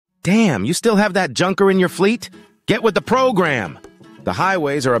Damn, you still have that junker in your fleet? Get with the program! The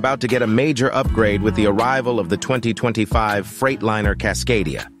highways are about to get a major upgrade with the arrival of the 2025 Freightliner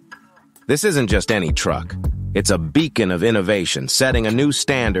Cascadia. This isn't just any truck. It's a beacon of innovation, setting a new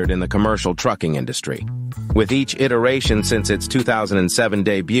standard in the commercial trucking industry. With each iteration since its 2007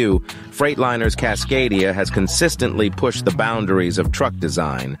 debut, Freightliner's Cascadia has consistently pushed the boundaries of truck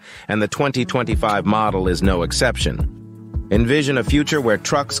design, and the 2025 model is no exception. Envision a future where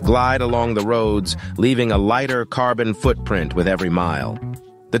trucks glide along the roads, leaving a lighter carbon footprint with every mile.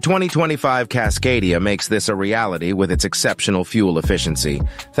 The 2025 Cascadia makes this a reality with its exceptional fuel efficiency,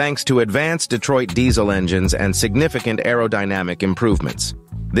 thanks to advanced Detroit diesel engines and significant aerodynamic improvements.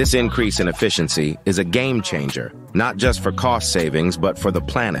 This increase in efficiency is a game-changer, not just for cost savings, but for the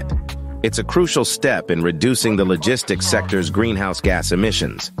planet. It's a crucial step in reducing the logistics sector's greenhouse gas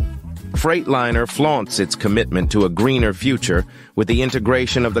emissions. Freightliner flaunts its commitment to a greener future with the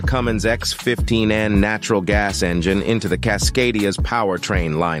integration of the Cummins X15N natural gas engine into the Cascadia's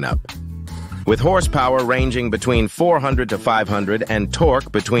powertrain lineup. With horsepower ranging between 400 to 500 and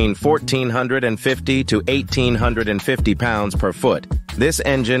torque between 1,450 to 1,850 pounds per foot, this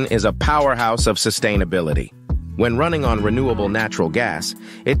engine is a powerhouse of sustainability. When running on renewable natural gas,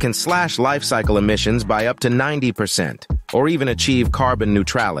 it can slash life cycle emissions by up to 90%, or even achieve carbon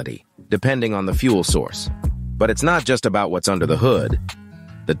neutrality, depending on the fuel source. But it's not just about what's under the hood.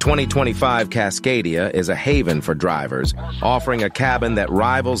 The 2025 Cascadia is a haven for drivers, offering a cabin that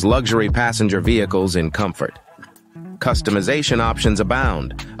rivals luxury passenger vehicles in comfort. Customization options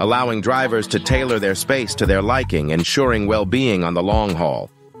abound, allowing drivers to tailor their space to their liking, ensuring well-being on the long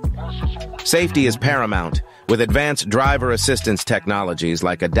haul. Safety is paramount, with advanced driver assistance technologies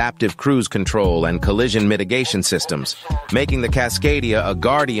like adaptive cruise control and collision mitigation systems, making the Cascadia a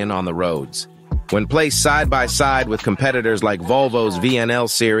guardian on the roads. When placed side by side with competitors like Volvo's VNL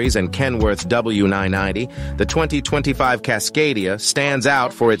series and Kenworth's W990, the 2025 Cascadia stands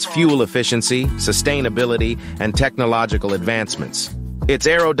out for its fuel efficiency, sustainability, and technological advancements. Its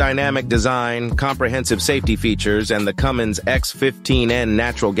aerodynamic design, comprehensive safety features, and the Cummins X15N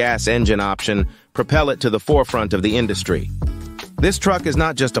natural gas engine option propel it to the forefront of the industry. This truck is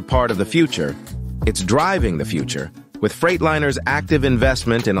not just a part of the future, it's driving the future, with Freightliner's active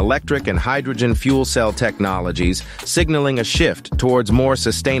investment in electric and hydrogen fuel cell technologies signaling a shift towards more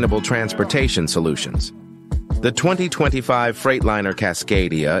sustainable transportation solutions. The 2025 Freightliner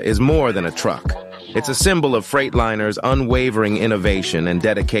Cascadia is more than a truck. It's a symbol of Freightliner's unwavering innovation and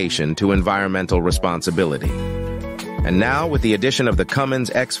dedication to environmental responsibility. And now, with the addition of the Cummins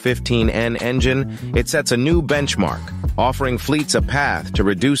X15N engine, it sets a new benchmark, offering fleets a path to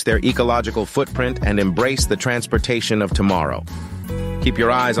reduce their ecological footprint and embrace the transportation of tomorrow. Keep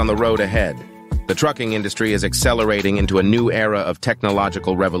your eyes on the road ahead. The trucking industry is accelerating into a new era of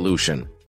technological revolution.